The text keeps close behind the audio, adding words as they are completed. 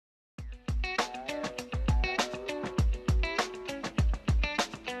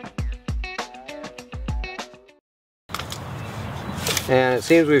And it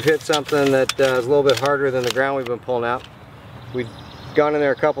seems we've hit something that is a little bit harder than the ground we've been pulling out. We've gone in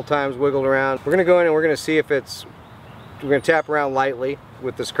there a couple times, wiggled around. We're going to go in and we're going to see if it's, we're going to tap around lightly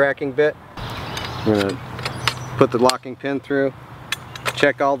with this cracking bit. We're going to put the locking pin through,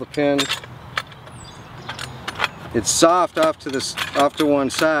 check all the pins. It's soft off to one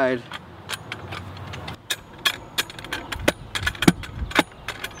side.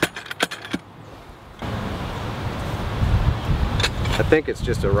 I think it's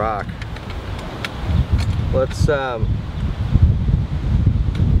just a rock. Let's bop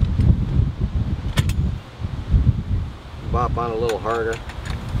on a little harder.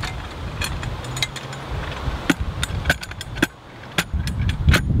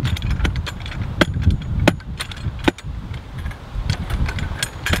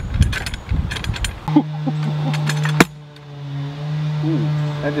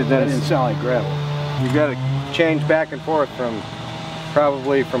 That didn't sound like gravel. You got to change back and forth from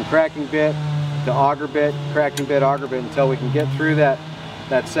cracking bit to auger bit, cracking bit, auger bit, until we can get through that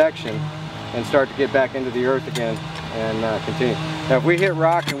section and start to get back into the earth again and continue. Now if we hit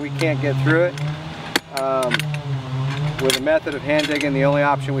rock and we can't get through it, with a method of hand digging, the only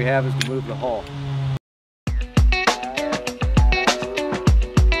option we have is to move the hole.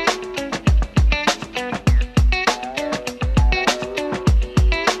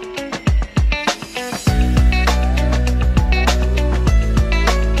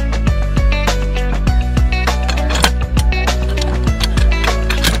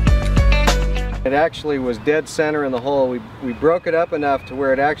 It actually was dead center in the hole. We broke it up enough to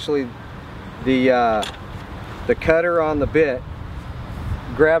where it actually, the cutter on the bit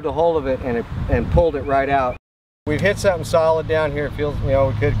grabbed a hold of it and pulled it right out. We've hit something solid down here. It feels, you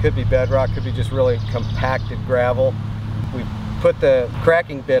know, it could be bedrock, could be just really compacted gravel. We put the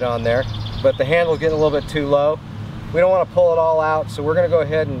cracking bit on there, but the handle's getting a little bit too low. We don't want to pull it all out, so we're going to go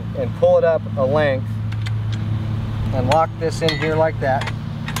ahead and pull it up a length and lock this in here like that,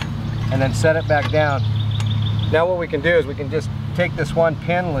 and then set it back down. Now what we can do is we can just take this one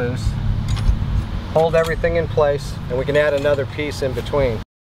pin loose, hold everything in place, and we can add another piece in between.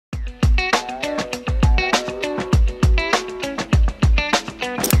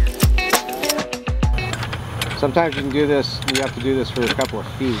 Sometimes you can do this, you have to do this for a couple of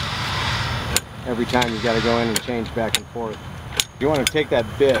feet. Every time you've got to go in and change back and forth. You want to take that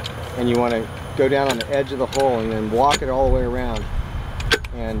bit and you want to go down on the edge of the hole and then walk it all the way around.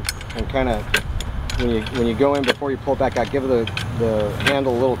 And kind of, when you go in before you pull it back out, give the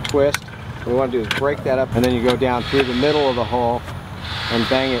handle a little twist. What we want to do is break that up, and then you go down through the middle of the hole and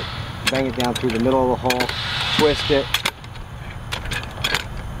bang it down through the middle of the hole, twist it.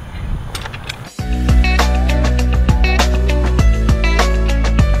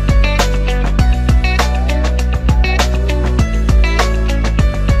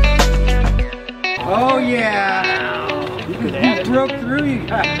 Oh yeah! You broke through, you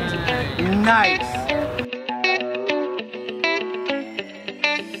guys. Nice.